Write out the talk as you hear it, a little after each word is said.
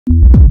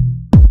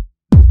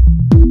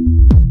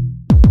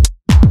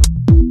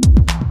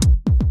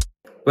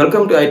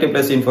Welcome to IT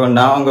Plus Info.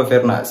 நான் உங்க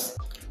ஃபெர்னாஸ்.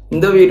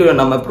 இந்த வீடியோல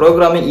நம்ம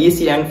ப்ரோக்ராமிங்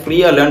ஈஸி அண்ட்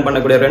ஃப்ரீயா லேர்ன்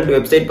பண்ணக்கூடிய ரெண்டு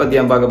வெப்சைட் பத்தி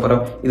பார்க்க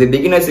போறோம். இது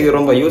பிகினர்ஸ்க்கு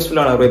ரொம்ப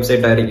யூஸ்ஃபுல்லான ஒரு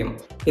வெப்சைட்டா இருக்கும்.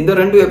 இந்த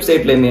ரெண்டு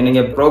வெப்சைட்லயுமே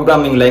நீங்க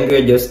programming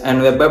languages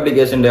and web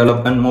application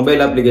development,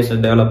 mobile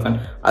application development,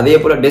 அதே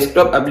போல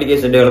டெஸ்க்டாப்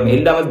அப்ளிகேஷன் டெவலப்மெண்ட்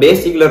எல்லாமே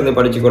பேசிக்ல இருந்து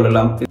படிச்சு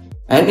கொள்ளலாம்.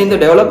 அண்ட் இந்த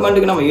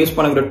டெவலப்மெண்ட்டுக்கு நம்ம யூஸ்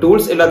பண்ணக்கூடிய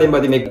டூல்ஸ் எல்லாத்தையும்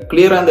பார்த்தீங்க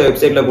கிளியரா இந்த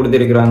வெப்சைட்ல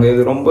கொடுத்திருக்காங்க.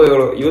 இது ரொம்ப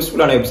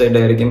யூஸ்ஃபுல்லான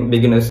வெப்சைட்டா இருக்கும்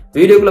பிகினர்ஸ்.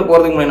 வீடியோக்குள்ள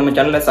போறதுக்கு முன்னாடி நம்ம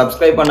சேனலை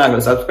சப்ஸ்கிரைப்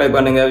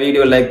பண்ணுங்க,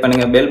 வீடியோ லைக்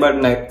பண்ணுங்க, பெல்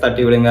பட்டனை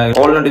தட்டி விடுங்க,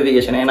 ஆல்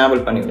நோட்டிபிகேஷனை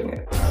எனேபிள் பண்ணி விடுங்க.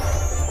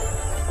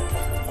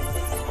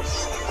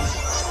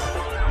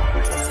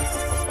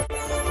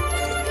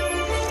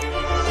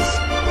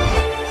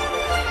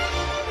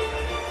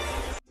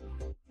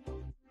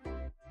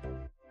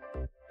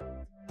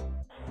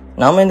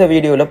 நாம இந்த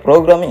வீடியோவில்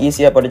ப்ரோக்ராமிங்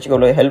ஈஸியாக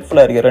படிச்சுக்கொள்ள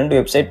ஹெல்ப்ஃபுல்லாக இருக்க ரெண்டு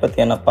வெப்சைட் பற்றி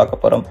என்ன பார்க்க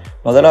போகிறோம்.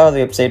 முதலாவது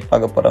வெப்சைட்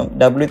பார்க்க போகிறோம்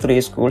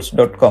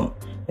w3schools.com.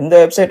 இந்த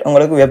வெப்சைட்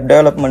உங்களுக்கு வெப்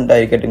டெவலப்மெண்ட்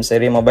இருக்கட்டும்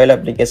சரி, மொபைல்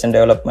அப்ளிகேஷன்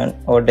டெவலப்மெண்ட்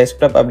ஒரு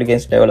டெஸ்க்டாப்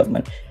அப்ளிகேஷன்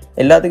டெவலப்மெண்ட்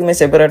எல்லாத்துக்குமே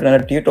செப்பரேட்டான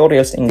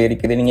டியூட்டோரியல்ஸ் இங்கே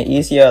இருக்குது. நீங்கள்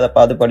ஈஸியாக அதை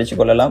பார்த்து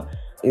படிச்சுக்கொள்ளலாம்.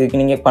 இதுக்கு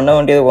நீங்கள் பண்ண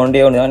வேண்டியது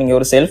ஒன்றே ஒன்று தான், நீங்கள்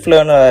ஒரு செல்ஃப்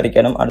லேர்னராக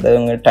இருக்கணும். அடுத்தது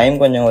உங்கள்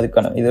டைம் கொஞ்சம்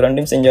ஒதுக்கணும். இது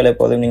ரெண்டும் செஞ்சாலே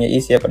போதும், நீங்கள்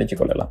ஈஸியாக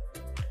படிச்சுக்கொள்ளலாம்.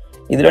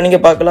 இதில்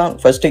நீங்கள் பார்க்கலாம்,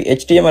 ஃபர்ஸ்ட்டு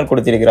HTML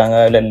கொடுத்துருக்காங்க,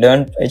 இல்லை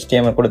லேர்ன்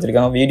HTML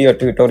கொடுத்துருக்காங்க, வீடியோ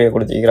டியூட்டோரியல்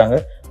கொடுத்துருக்காங்க,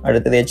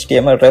 அடுத்தது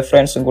HTML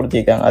ரெஃபரன்ஸும்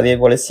கொடுத்துருக்காங்க, அதே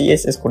போல்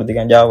CSS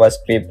கொடுத்துருக்காங்க, ஜாவா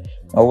ஸ்கிரிப்ட்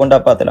ஒவ்வொன்றா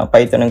பார்த்துலாம்,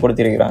 பைத்தனும்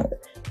கொடுத்துருக்காங்க.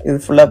 இது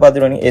ஃபுல்லாக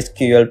பார்த்துட்டு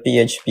SQL,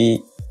 PHP,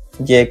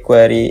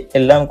 jQuery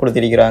எல்லாம்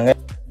கொடுத்துருக்காங்க.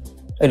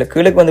 இதில்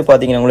கீழே வந்து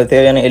பார்த்தீங்கன்னா உங்களுக்கு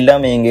தேவையான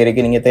எல்லாமே இங்கே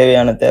இருக்குது. நீங்கள்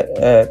தேவையானதை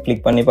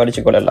கிளிக் பண்ணி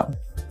படித்து கொள்ளலாம்.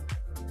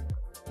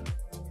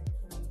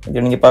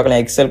 இது நீங்கள்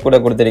பார்க்கலாம், எக்ஸல் கூட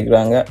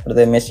கொடுத்துருக்குறாங்க.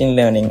 அடுத்தது machine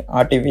learning,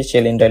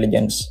 artificial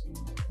intelligence,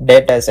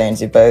 data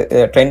science, இப்போ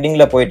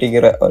ட்ரெண்டிங்கில் போயிட்டு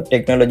இருக்கிற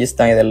டெக்னாலஜிஸ்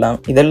தான்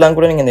இதெல்லாம்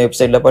கூட நீங்கள் இந்த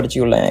வெப்சைட்டில்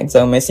படிச்சுக்கலாம்.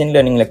 எக்ஸாம் மெஷின்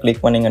லேர்னிங்கில்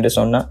கிளிக் பண்ணிங்கன்னு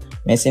சொன்னால்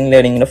மெஷின்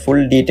லேர்னிங்கில்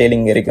ஃபுல்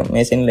டீட்டெயிலிங் இருக்கும்.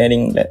 மெஷின்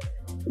லேர்னிங்கில்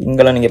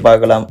இங்கெல்லாம் நீங்கள்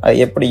பார்க்கலாம்,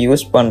 அது எப்படி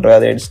யூஸ்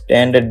பண்ணுறது, அது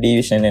ஸ்டாண்டர்ட்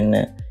டிவிஷன்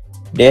என்ன,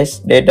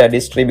 டேட்டா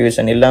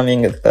டிஸ்ட்ரிபியூஷன் எல்லாமே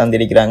இங்கே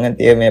தந்திருக்கிறாங்க.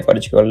 தேவையை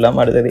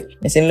படிச்சுக்கொள்ளலாம். அடுத்தது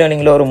மெஷின்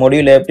லேர்னிங்கில் ஒரு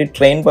மொடியூலை எப்படி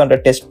ட்ரெயின் பண்ணுற,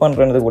 டெஸ்ட்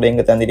பண்ணுறது கூட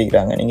இங்கே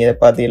தந்திருக்கிறாங்க. நீங்கள் இதை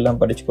பார்த்து எல்லாம்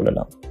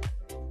படிச்சுக்கொள்ளலாம்.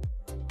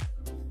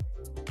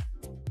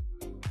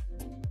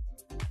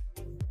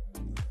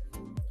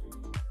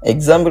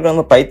 எக்ஸாம்பிளுக்கு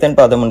நம்ம பைத்தன்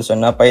பார்த்தோம்னு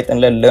சொன்னால்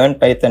பைத்தனில் லேர்ன்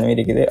பைத்தன்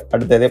இருக்குது,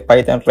 அடுத்தது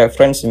பைத்தன்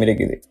ரெஃபரன்ஸும்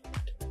இருக்குது.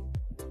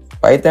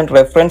 பைத்தன்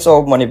ரெஃபரன்ஸ்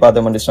ஓப்பன் பண்ணி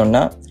பார்த்தோம்னு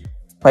சொன்னால்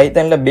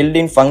பைத்தனில்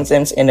பில்டிங்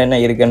ஃபங்க்ஷன்ஸ் என்னென்ன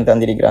இருக்குன்னு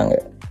தந்திருக்கிறாங்க.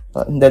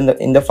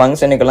 இந்த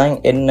ஃபங்க்ஷனுக்கெல்லாம்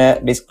என்ன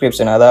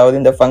டிஸ்கிரிப்ஷன், அதாவது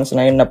இந்த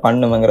ஃபங்க்ஷனை என்ன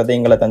பண்ணுங்கிறத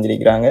எங்களை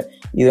தந்திருக்கிறாங்க.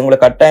 இது உங்களை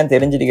கட்டாயம்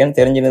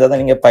தெரிஞ்சிருந்தால்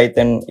தான் நீங்கள்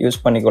பைத்தன்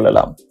யூஸ்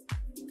பண்ணிக்கொள்ளலாம்.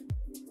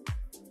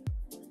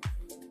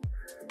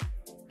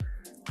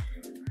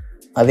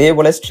 அதே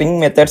போல் ஸ்ட்ரிங்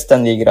மெத்தட்ஸ்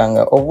தந்திருக்கிறாங்க.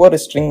 ஒவ்வொரு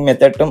ஸ்ட்ரிங்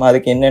மெத்தட்டும்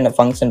அதுக்கு என்னென்ன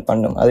ஃபங்க்ஷன்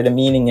பண்ணும், அதில்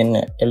மீனிங்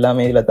என்ன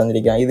எல்லாமே இதில்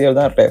தந்திருக்கிறாங்க. இதில்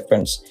தான்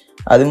ரெஃபரன்ஸ்.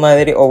 அது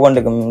மாதிரி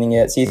ஒவ்வொன்றுக்கும்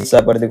நீங்கள் C#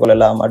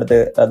 எடுத்துக்கொள்ளலாம். அடுத்து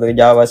அது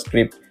ஜாவா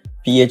ஸ்கிரிப்ட்,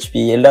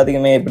 PHP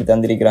எல்லாத்துக்குமே இப்படி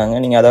தந்திருக்கிறாங்க.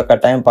 நீங்கள் அதை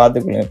கட்டாயம்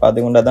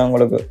பார்த்துக்கொண்டா தான்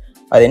உங்களுக்கு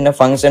அது என்ன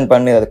ஃபங்க்ஷன்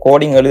பண்ணு, அது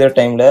கோடிங் எழுதுகிற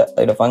டைமில்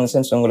அதில்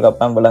ஃபங்க்ஷன்ஸ் உங்களுக்கு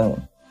அப்போ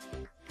விளங்கும்.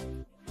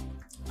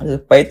 அது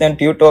பைத்தன்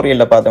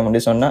டியூட்டோரியலில் பார்த்தோம்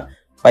அப்படின்னு சொன்னால்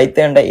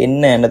பைத்தன்ட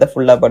என்னதை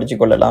ஃபுல்லாக படித்து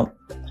கொள்ளலாம்.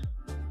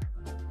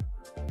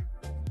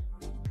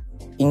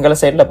 இங்கே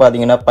சைடில்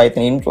பார்த்தீங்கன்னா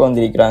பைத்தன் இன்ஃபோ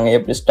வந்திருக்கிறாங்க,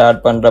 எப்படி ஸ்டார்ட்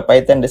பண்ணுற,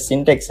 பைத்தன்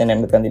சின்டெக்ஸ்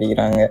என்னென்னு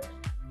தந்திருக்கிறாங்க.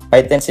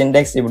 பைத்தன்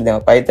சின்டெக்ஸ் இப்படி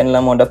தான், பைத்தன்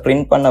நம்ம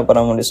பிரிண்ட் பண்ண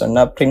போகிறோம்னு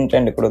சொன்னால் பிரிண்ட்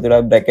அண்ட் கொடுத்துட்டா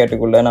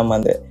ப்ராக்கெட்டுக்குள்ளே நம்ம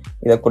அந்த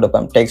இதை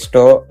கொடுப்போம்.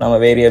 டெக்ஸ்ட்டோ நம்ம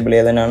வேரியபிள்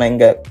எதுனா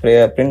இங்கே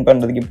பிரிண்ட்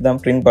பண்ணுறதுக்கு இப்படி தான்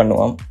பிரிண்ட்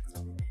பண்ணுவோம்.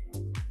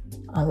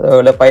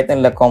 அதோட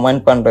பைத்தனில்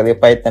கமெண்ட் பண்ணுறது,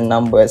 பைத்தன்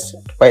நம்பர்ஸ்,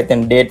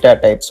 பைத்தன் டேட்டா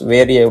டைப்ஸ்,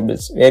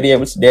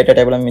 வேரியபிள்ஸ் டேட்டா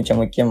டைப்லாம்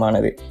மிச்சம்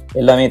முக்கியமானது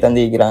எல்லாமே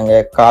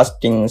தந்திருக்கிறாங்க.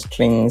 காஸ்டிங்,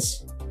 ஸ்ட்ரிங்ஸ்,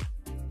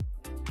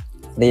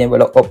 அதே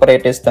போல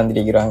ஆப்பரேட்டர்ஸ்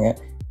தந்திருக்கிறாங்க.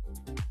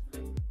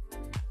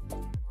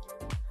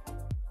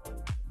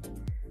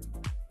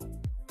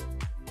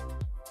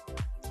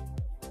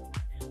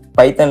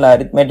 பைத்தன்ல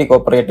அரித்மெட்டிக்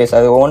ஆப்பரேட்டர்ஸ்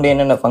அது ஓண்டு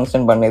என்னென்ன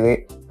ஃபங்க்ஷன் பண்ணுது,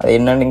 அது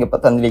என்னன்னு இங்கே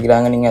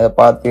தந்திருக்கிறாங்க. நீங்கள் அதை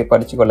பார்த்து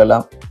படித்து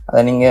கொள்ளலாம்.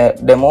 அதை நீங்கள்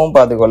டெமோவும்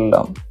பார்த்து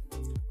கொள்ளலாம்.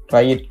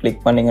 ட்ரை இட்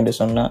கிளிக் பண்ணிங்கன்னு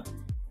சொன்னால்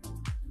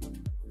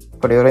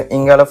இப்படி ஒரு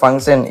இங்கால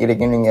ஃபங்க்ஷன்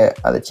இருக்கு, நீங்கள்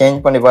அதை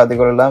சேஞ்ச் பண்ணி பார்த்து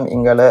கொள்ளலாம்.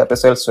 இங்கால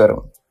ரிசல்ட்ஸ்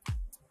வரும்.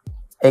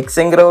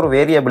 எக்ஸுங்கிற ஒரு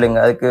வேரியபிளுங்க,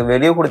 அதுக்கு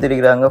வெளியே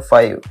கொடுத்துருக்கிறாங்க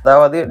 5,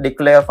 அதாவது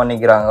டிக்ளேர்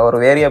பண்ணிக்கிறாங்க. ஒரு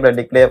வேரியபிளை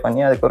டிக்ளேர்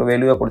பண்ணி அதுக்கு ஒரு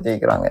வெளியே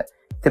கொடுத்துருக்கிறாங்க.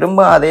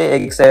 திரும்ப அதே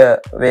எக்ஸை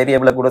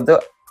வேரியபிளை கொடுத்து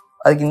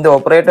அதுக்கு இந்த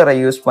ஆப்பரேட்டரை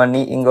யூஸ் பண்ணி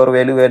இங்கே ஒரு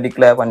வெளியே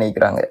டிக்ளேர்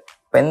பண்ணிக்கிறாங்க.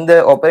 இப்போ இந்த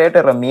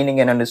ஆப்பரேட்டரை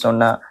மீனிங் என்னென்னு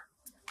சொன்னால்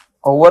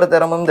ஒவ்வொரு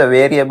தரமும் இந்த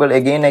வேரியபிள்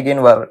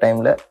எகெயின் வர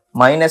டைமில்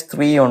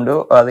 -3 உண்டு,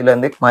 அதில்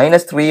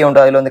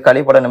வந்து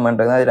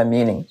கழிப்படணும்ன்றது அதில்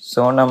மீனிங்.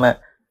 ஸோ நம்ம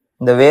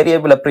இந்த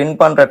வேரியபிளை பிரிண்ட்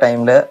பண்ணுற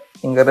டைமில்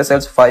இங்கே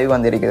ரிசல்ட்ஸ் 5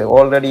 வந்திருக்குது.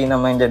 ஆல்ரெடி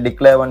நம்ம இங்கே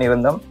டிக்ளேர்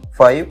பண்ணியிருந்தோம்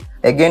 5,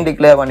 எகெயின்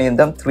டிக்ளேர்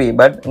பண்ணியிருந்தோம் 3,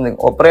 பட் இந்த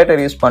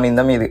ஆப்பரேட்டர் யூஸ்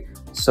பண்ணியிருந்தோம் இது.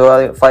 ஸோ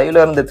அது 5ல்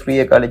இருந்து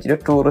 3 கழிச்சிட்டு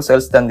 2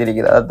 ரிசல்ட்ஸ்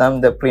தந்திருக்குது. அதுதான்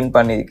இந்த பிரிண்ட்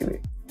பண்ணியிருக்குது.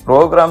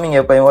 ப்ரோக்ராமிங்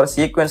எப்பயும் ஒரு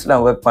சீக்வன்ஸில்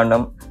ஒர்க்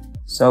பண்ணோம்.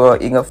 ஸோ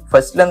இங்கே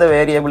ஃபர்ஸ்ட்ல இந்த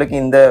வேரியபிளுக்கு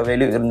இந்த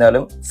வேல்யூ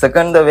இருந்தாலும்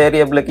செகண்ட் இந்த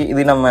வேரியபிளுக்கு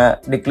இது நம்ம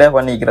டிக்ளேர்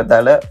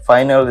பண்ணிக்கிறதால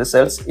ஃபைனல்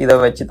ரிசல்ட்ஸ் இதை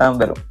வச்சு தான்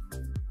வரும்.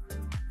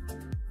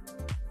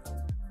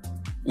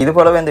 இது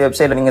போலவே இந்த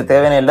வெப்சைட்டில் நீங்கள்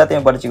தேவையான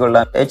எல்லாத்தையும்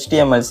படிச்சுக்கொள்ளலாம்.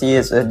 HTML,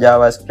 CSS,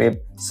 JavaScript,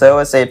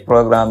 server side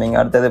programming,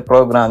 அடுத்தது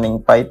ப்ரோக்ராமிங்,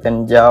 பைத்தன்,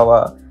 ஜாவா,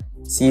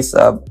 C#,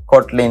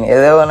 Kotlin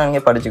எதை வேணால்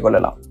நீங்கள்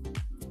படிச்சுக்கொள்ளலாம்.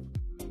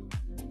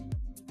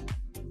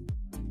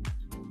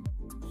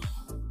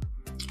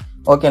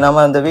 ஓகே,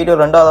 நம்ம இந்த வீடியோ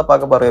ரெண்டாவதாக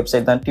பார்க்க போகிற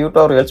வெப்சைட் தான்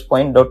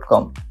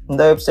tutorials.com.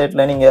 இந்த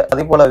வெப்சைட்டில் நீங்கள்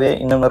அதே போலவே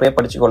இன்னும் நிறைய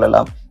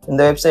படிச்சுக்கொள்ளலாம்.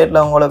 இந்த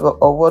வெப்சைட்டில் உங்களுக்கு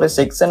ஒவ்வொரு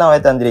செக்ஷனாகவே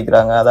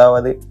தந்திருக்கிறாங்க.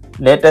 அதாவது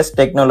latest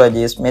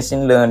technologies,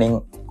 machine learning,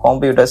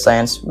 computer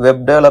science,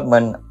 web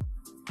development,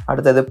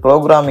 அடுத்தது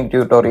programming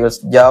tutorials,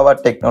 Java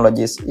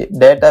technologies,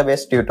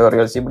 database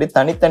tutorials, இப்படி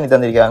தனித்தனி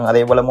தந்திருக்காங்க.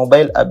 அதே போல்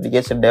மொபைல்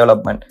அப்ளிகேஷன்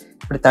டெவலப்மெண்ட்,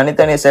 இப்படி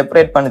தனித்தனியை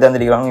செப்பரேட் பண்ணி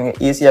தந்திருக்காங்க. நீங்கள்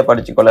ஈஸியாக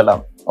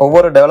படிச்சுக்கொள்ளலாம்.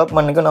 ஒவ்வொரு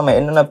டெவலப்மெண்ட்டுக்கும் நம்ம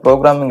என்னென்ன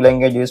ப்ரோக்ராமிங்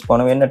லாங்குவேஜ் யூஸ்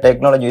பண்ணுவோம், என்ன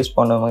டெக்னாலஜி யூஸ்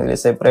பண்ணுவோம்,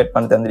 இதில் செப்பரேட்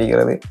பண்ணி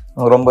தந்திருக்கிறது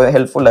ரொம்ப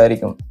ஹெல்ப்ஃபுல்லாக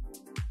இருக்கும்.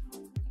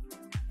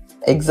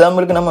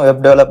 எக்ஸாம்பிளுக்கு நம்ம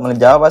வெப்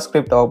டெவலப்மெண்ட்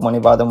ஜாவாஸ்கிரிப்ட் ஓப்பன்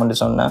பண்ணி பார்த்தோம்னு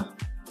சொன்னால்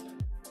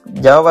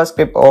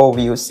ஜாவாஸ்கிரிப்ட்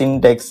ஓவர்வியூ,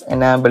 சின்டெக்ஸ்,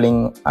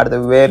 எனேபிளிங், அடுத்து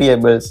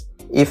variables,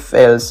 if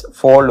else,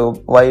 for loop,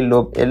 while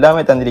loop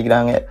எல்லாமே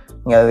தந்திருக்கிறாங்க.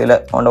 நீங்கள் அதில்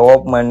ஒன்று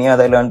ஓப்பன் பண்ணி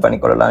அதை லேர்ன்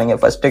பண்ணிக்கொள்ளலாம்.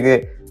 நீங்கள் ஃபஸ்ட்டுக்கு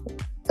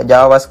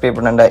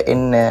ஜாவாஸ்கிரிப்ட்னா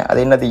என்ன,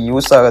 அது என்னது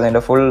யூஸ் ஆகுது,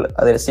 இந்த ஃபுல்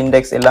அது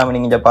சின்டெக்ஸ் எல்லாமே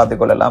நீங்கள்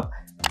பார்த்துக்கொள்ளலாம்.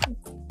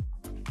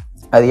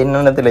 அது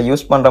என்னென்னத்தில்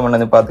யூஸ்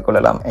பண்ணுறோம்னு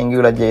பார்த்துக்கொள்ளலாம்.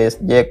 AngularJS,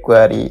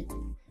 jQuery,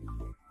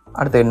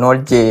 அடுத்து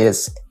Node.js,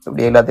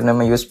 இப்படி எல்லாத்தையும்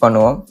நம்ம யூஸ்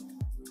பண்ணுவோம்.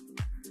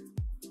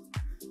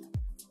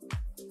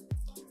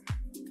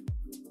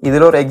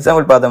 இதில் ஒரு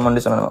எக்ஸாம்பிள்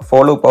பார்த்தோம்னு சொன்னோம்.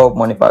 ஃபார் லூப்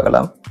ஓப்பன் பண்ணி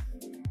பார்க்கலாம்.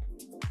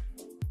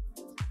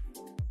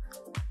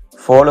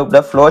 ஃபார்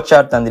லூப்பில் ஃப்ளோ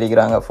சார்ட்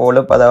தந்திருக்கிறாங்க. ஃபார்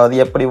லூப் அதாவது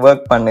எப்படி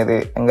ஒர்க்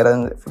பண்ணுதுங்கிறது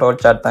ஃப்ளோ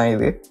சார்ட் தான்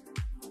இது.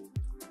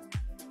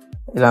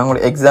 இதில்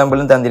அவங்களுக்கு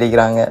எக்ஸாம்பிளும்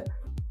தந்திருக்கிறாங்க.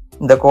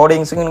 இந்த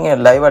கோடிங்ஸுக்கு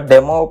நீங்கள் லைவாக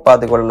டெமோ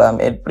பார்த்துக்கொள்ளலாம்.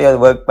 எப்படி அது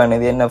ஒர்க்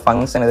பண்ணுது, என்ன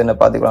ஃபங்க்ஷன் இதுன்னு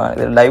பார்த்துக்கலாம்.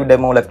 இது லைவ்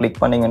டெமோவில்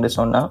கிளிக் பண்ணிங்கன்னு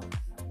சொன்னால்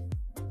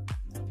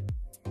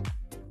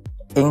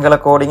எங்களை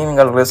கோடிங்கும்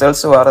எங்கள்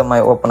ரிசல்ட்ஸ் வர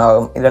மாதிரி ஓப்பன்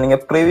ஆகும். இதில்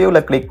நீங்கள்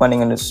ப்ரிவியூவில் கிளிக்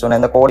பண்ணிங்கன்னு சொன்னால்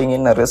இந்த கோடிங்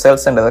என்ன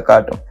ரிசல்ட்ஸ்ன்றதை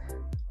காட்டும்.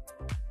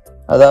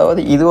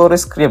 அதாவது இது ஒரு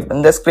ஸ்கிரிப்ட்.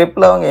 இந்த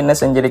ஸ்கிரிப்டில் அவங்க என்ன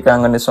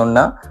செஞ்சுருக்காங்கன்னு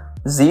சொன்னால்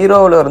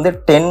 0லேருந்து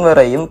 10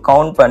 வரையும்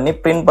கவுண்ட் பண்ணி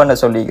பிரிண்ட் பண்ண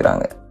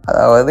சொல்லியிருக்கிறாங்க.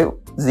 அதாவது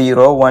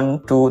 0, 1,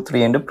 2,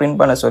 3 என்று பிரிண்ட்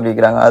பண்ண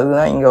சொல்லியிருக்கிறாங்க.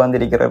 அதுதான் இங்கே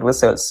வந்திருக்கிற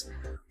ரிசல்ட்ஸ்.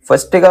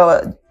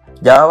 ஃபர்ஸ்ட்டுக்காக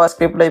ஜாவா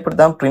ஸ்கிரிப்டில் இப்படி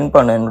தான் பிரிண்ட்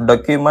பண்ணணும்.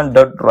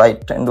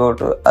 document.write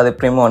அது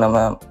பிரிண்ட்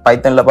நம்ம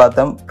பைத்தனில்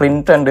பார்த்தோம்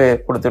பிரிண்ட் அண்டு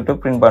கொடுத்துட்டு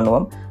பிரிண்ட்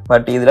பண்ணுவோம்.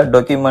 பட் இதில்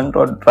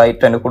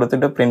document.write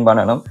கொடுத்துட்டு பிரிண்ட்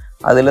பண்ணணும்.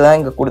 அதில் தான்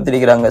இங்கே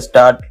கொடுத்துருக்கிறாங்க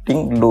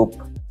ஸ்டார்டிங் லூப்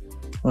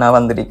நான்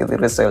வந்திருக்குது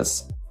ரிசல்ட்ஸ்.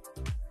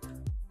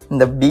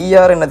 இந்த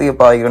பிஆர் என்னதுக்கு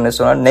பாய்க்கிறோன்னு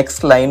சொன்னால்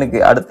நெக்ஸ்ட் லைனுக்கு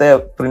அடுத்த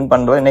பிரிண்ட்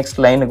பண்ணுறது நெக்ஸ்ட்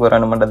லைனுக்கு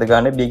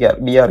வரணுன்றதுக்கான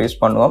பிஆர்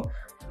யூஸ் பண்ணுவோம்.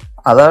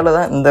 அதால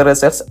தான் இந்த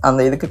ரிசல்ட்ஸ்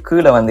அந்த இதுக்கு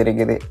கீழே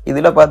வந்திருக்குது.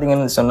 இதில்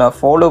பார்த்தீங்கன்னு சொன்னால்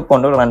ஃபாலோ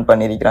கொண்டு ரன்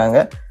பண்ணியிருக்கிறாங்க.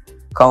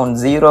 கவுண்ட்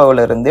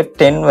 0லேருந்து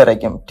 10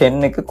 வரைக்கும்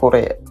 10க்கு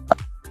குறைய,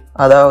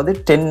 அதாவது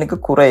 10க்கு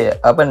குறைய,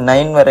 அப்போ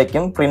 9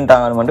 வரைக்கும் பிரிண்ட்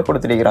ஆகணும்னு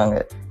கொடுத்துருக்கிறாங்க.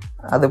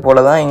 அது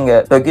போல தான் இங்கே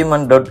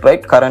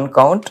document.write current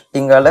count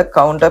இங்கால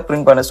கவுண்டை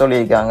பிரிண்ட் பண்ண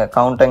சொல்லியிருக்காங்க.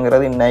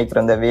 கவுண்ட்டுங்கிறது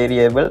இன்னைக்கிற இந்த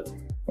வேரியபிள்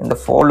இந்த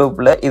ஃபார்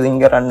லூப்பில் இது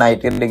இங்கே ரன்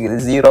ஆகிட்டு இருக்குது.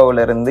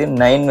 0லேருந்து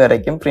 9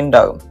 வரைக்கும் பிரிண்ட்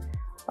ஆகும்.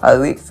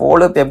 அது ஃபார்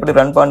லூப் எப்படி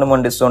ரன்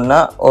பண்ணுமென்று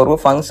சொன்னால் ஒரு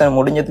ஃபங்க்ஷன்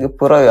முடிஞ்சதுக்கு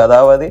பிறகு,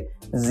 அதாவது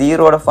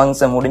 0ஓட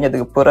ஃபங்க்ஷன்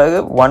முடிஞ்சதுக்கு பிறகு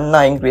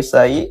 1 இன்க்ரீஸ்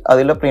ஆகி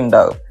அதில் பிரிண்ட்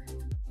ஆகும்.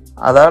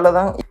 அதால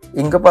தான்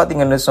இங்கே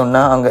பார்த்தீங்கன்னு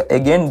சொன்னால் அங்கே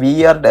எகெயின்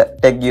பிஆர்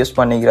டெக் யூஸ்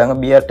பண்ணிக்கிறாங்க.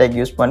 பிஆர் டெக்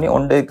யூஸ் பண்ணி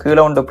ஒன்று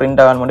கீழே ஒன்று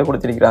பிரிண்ட் ஆகணும் மட்டும்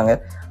கொடுத்துருக்குறாங்க.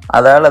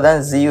 அதால தான்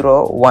 0,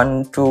 1,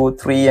 2,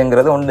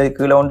 3ங்கிறது ஒன்று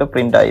கீழே ஒன்று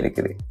பிரிண்ட்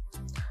ஆகிருக்குது.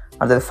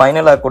 அது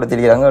ஃபைனலாக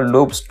கொடுத்துருக்கிறாங்க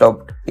லூப்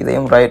ஸ்டாப்ட்.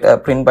 இதையும்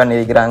பிரிண்ட்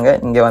பண்ணியிருக்கிறாங்க.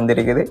 இங்கே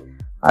வந்திருக்குது.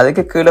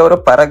 அதுக்கு கீழே ஒரு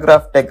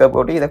பேராகிராஃப் டெக்கை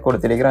போட்டு இதை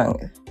கொடுத்துருக்குறாங்க.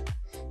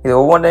 இது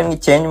ஒவ்வொன்றையும்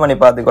நீங்கள் சேஞ்ச் பண்ணி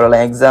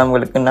பார்த்துக்கொள்ளலாம்.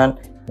 எக்ஸாம்பிளுக்கு நான்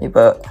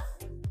இப்போ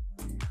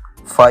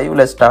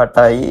 5ல் ஸ்டார்ட்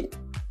ஆகி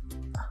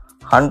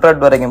 100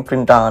 வரைக்கும்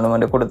பிரிண்ட்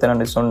ஆகணும்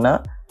கொடுத்தேன்னு சொன்னால்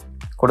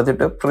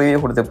கொடுத்துட்டு ப்ரிவியூ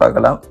கொடுத்து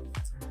பார்க்கலாம்.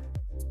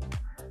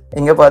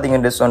 இங்கே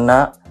பார்த்தீங்கன்னு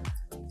சொன்னால்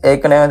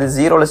ஏற்கனவே வந்து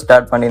 0ல்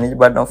ஸ்டார்ட்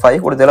பண்ணியிருந்துச்சு. பட்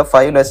 5 கொடுத்ததில்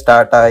 5ல்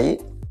ஸ்டார்ட் ஆகி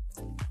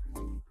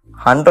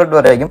 100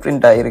 வரைக்கும்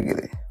பிரிண்ட்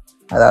ஆகிருக்குது.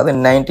 அதாவது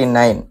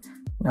 99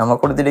 நம்ம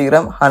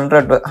கொடுத்துருக்கிறோம்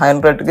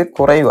 100க்கு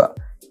குறைவா.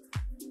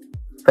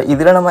 இப்போ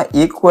இதில் நம்ம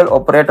ஈக்குவல்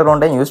ஆப்ரேட்டர்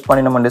ஒன்றையும் யூஸ்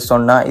பண்ணினோம்னு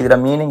சொன்னால்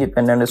இதில் மீனிங் இப்போ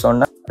என்னென்னு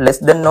சொன்னால் லெஸ்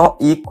தென் நோ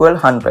ஈக்குவல்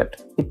 100.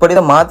 இப்படி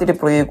இதை மாற்றிட்டு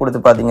ப்ரிவியூ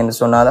கொடுத்து பார்த்தீங்கன்னு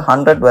சொன்னால் அது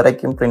 100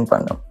 வரைக்கும் பிரிண்ட்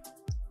பண்ணும்.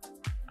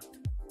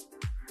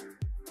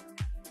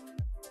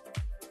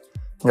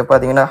 இங்கே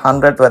பார்த்தீங்கன்னா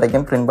 100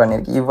 வரைக்கும் பிரிண்ட்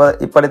பண்ணியிருக்கு.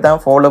 இப்படி தான்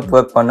ஃபார் லூப்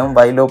ஒர்க் பண்ணும்.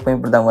 வைல் லூப்பும்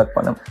இப்படி தான் ஒர்க்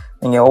பண்ணும்.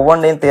 நீங்கள்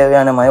ஒவ்வொன்றையும்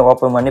தேவையான மாதிரி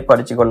ஓப்பன் பண்ணி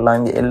படிச்சுக்கொள்ளலாம்.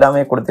 இங்கே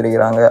எல்லாமே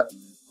கொடுத்துருக்கிறாங்க.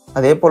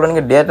 அதே போல்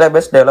நீங்கள்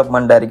டேட்டாபேஸ்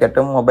டெவலப்மெண்ட்டாக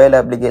இருக்கட்டும், மொபைல்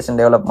அப்ளிகேஷன்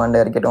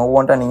டெவலப்மெண்ட்டாக இருக்கட்டும்,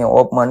 ஒவ்வொன்றை நீங்கள்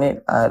ஓப்பன் பண்ணி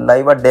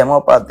லைவாக டெமோ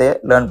பார்த்து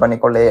லேர்ன்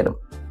பண்ணிக்கொள்ள இயலும்.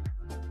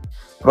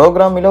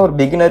 ப்ரோக்ராமில் ஒரு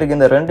பிகினருக்கு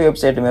இந்த 2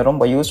 வெப்சைட்டுமே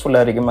ரொம்ப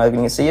யூஸ்ஃபுல்லாக இருக்கும். அதுக்கு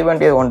நீங்கள் செய்ய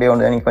வேண்டியது ஒன்றே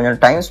நீங்கள் கொஞ்சம்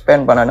டைம்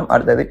ஸ்பெண்ட் பண்ணணும்.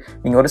 அடுத்தது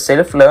நீங்கள் ஒரு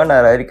செல்ஃப்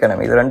லேர்னராக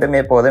இருக்கணும். இது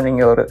 2மே போதும்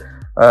நீங்கள் ஒரு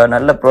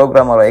நல்ல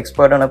ப்ரோக்ராமர்,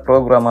 எக்ஸ்பர்ட்டான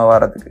ப்ரோக்ராமாக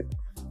வரதுக்கு.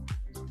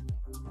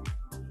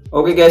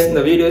 ஓகே கேஸ்,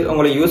 இந்த வீடியோ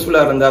உங்களுக்கு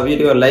யூஸ்ஃபுல்லாக இருந்தால்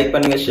வீடியோ லைக்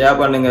பண்ணுங்கள்,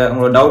 ஷேர் பண்ணுங்கள்,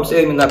 உங்களோட டவுட்ஸ்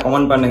இருந்தால்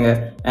கமெண்ட் பண்ணுங்கள்,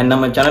 அண்ட்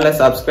நம்ம சேனலை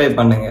சப்ஸ்கிரைப்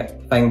பண்ணுங்கள்.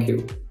 தேங்க்யூ.